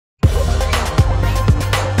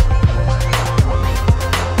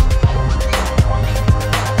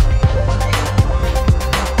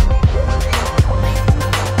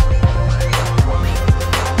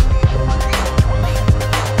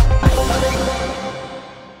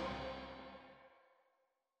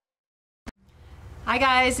Hi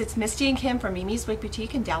guys, it's Misty and Kim from Mimi's Wig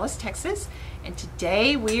Boutique in Dallas, Texas, and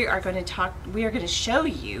today we are going to show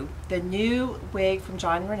you the new wig from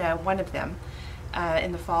Jon Renau, one of them,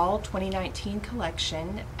 in the fall 2019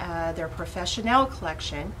 collection, their Professionnel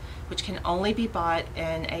collection, which can only be bought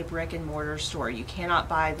in a brick and mortar store. You cannot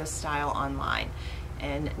buy this style online,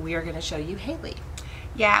 and we are going to show you Hailey.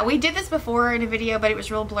 Yeah, we did this before in a video, but it was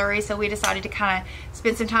real blurry, so we decided to kind of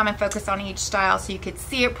spend some time and focus on each style so you could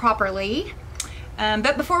see it properly.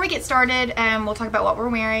 But before we get started, we'll talk about what we're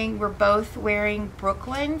wearing. We're both wearing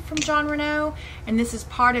Brooklyn from Jon Renau, and this is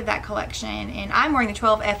part of that collection. And I'm wearing the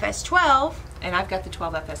 12FS12. And I've got the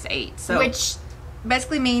 12FS8. So, which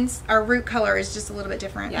basically means our root color is just a little bit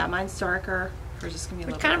different. Yeah, mine's darker. Hers is going to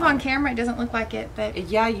be a little kind bit of on lighter. camera, it doesn't look like it, but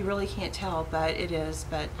yeah, you really can't tell, but it is.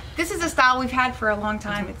 But this is a style we've had for a long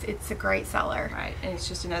time. It's a great seller. Right, and it's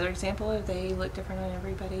just another example of they look different on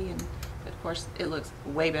everybody, and of course it looks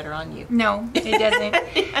way better on you. No, it doesn't.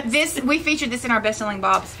 Yes. We featured this in our best-selling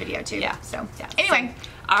Bob's video too. Yeah. So anyway,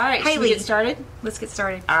 all right, Hailey, should we get started? Let's get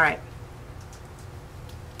started. All right.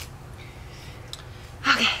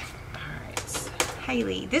 Okay. All right. So.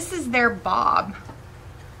 Hailey, this is their Bob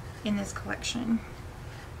in this collection.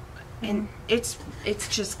 And it's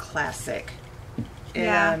just classic.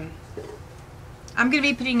 Yeah. I'm going to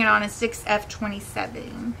be putting it on a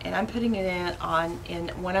 6F27. And I'm putting it in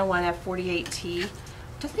 101F48T.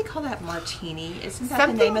 Don't they call that martini? Isn't that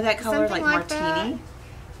the name of that color, like martini?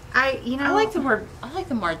 That. I like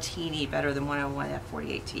the martini better than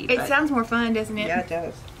 101F48T. It sounds more fun, doesn't it? Yeah, it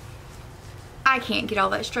does. I can't get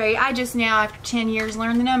all that straight. I just now, after 10 years,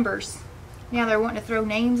 learned the numbers. Now they're wanting to throw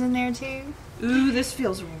names in there too. Ooh, this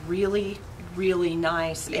feels really, really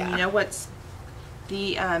nice. Yeah. And you know what's,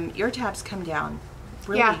 the ear tabs come down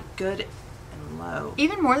really good and low.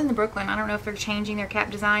 Even more than the Brooklyn. I don't know if they're changing their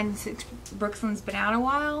cap design since Brooklyn's been out a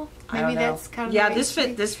while. Maybe that's kind of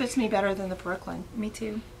this fits me better than the Brooklyn. Me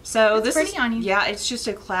too. So it's this pretty is on you. Yeah, it's just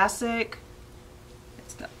a classic.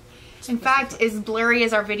 In fact, as blurry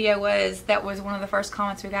as our video was, that was one of the first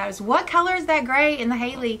comments we got is, what color is that gray in the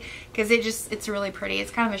Hailey? Because it's really pretty. It's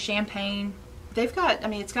kind of a champagne. They've got,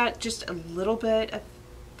 it's got just a little bit of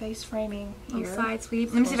face framing here. Side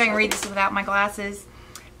sweep. Let me see if I can read this without my glasses.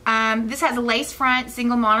 This has a lace front,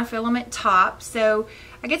 single monofilament top. So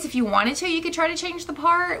I guess if you wanted to, you could try to change the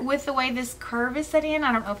part with the way this curve is set in.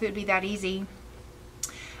 I don't know if it would be that easy.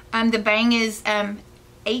 The bang is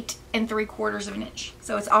 8 3/4 of an inch,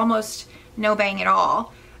 so it's almost no bang at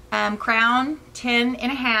all. Crown 10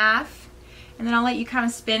 1/2, and then I'll let you kind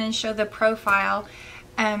of spin and show the profile.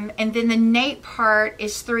 And then the nape part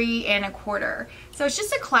is 3 1/4. So it's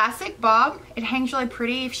just a classic bob. It hangs really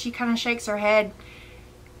pretty. If she kind of shakes her head,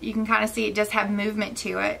 you can kind of see it does have movement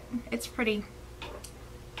to it. It's pretty.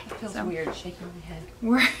 It feels weird shaking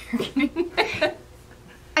my head.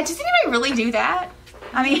 Does anybody really do that?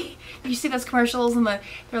 I mean, you see those commercials and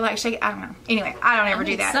they're like shaking. I don't know. Anyway, I don't ever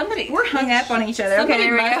do that. We're hung up on each other. Okay,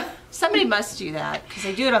 there we go. Somebody must do that because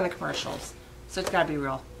they do it on the commercials. So it's got to be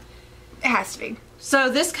real. It has to be.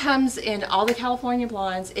 So this comes in all the California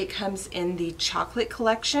blondes. It comes in the chocolate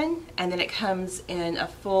collection, and then it comes in a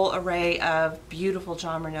full array of beautiful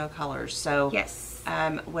Jon Renau colors. So yes,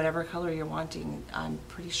 whatever color you're wanting, I'm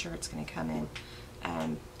pretty sure it's going to come in.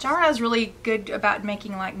 Jon Renau is really good about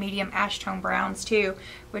making like medium ash tone browns too,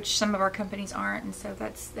 which some of our companies aren't, and so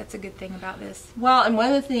that's a good thing about this. Well, and one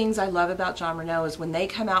of the things I love about Jon Renau is when they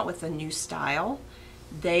come out with a new style,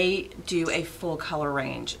 they do a full color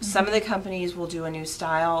range. Some of the companies will do a new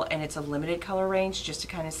style and it's a limited color range just to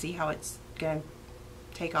kind of see how it's going to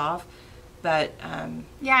take off. But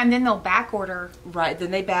yeah, and then they'll back order. Right,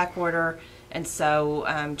 then they back order, and so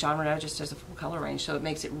Jon Renau just does a full color range, so it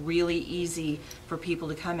makes it really easy for people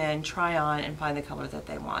to come in, try on, and find the color that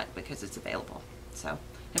they want because it's available. So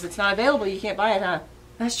if it's not available, you can't buy it, huh?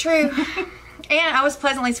 That's true. And I was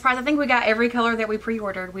pleasantly surprised. I think we got every color that we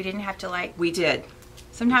pre-ordered. We didn't have to like... We did.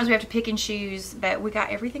 Sometimes we have to pick and choose, but we got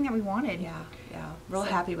everything that we wanted. Yeah. Real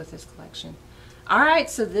happy with this collection. All right,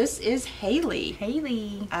 so this is Hailey.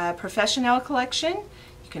 Hailey. Professionnel collection.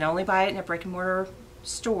 You can only buy it in a brick and mortar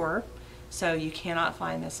store, so you cannot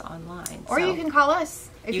find this online. Or you can call us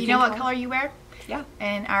if you know what color you wear. Yeah.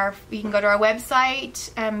 And you can go to our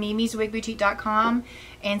website, mimiswigboutique.com,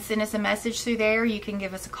 and send us a message through there. You can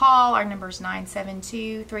give us a call. Our number is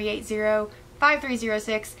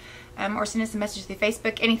 972-380-5306. Or send us a message through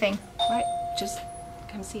Facebook, anything. Right, just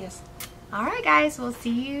come see us. All right, guys, we'll see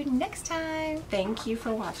you next time. Thank you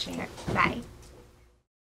for watching. Bye.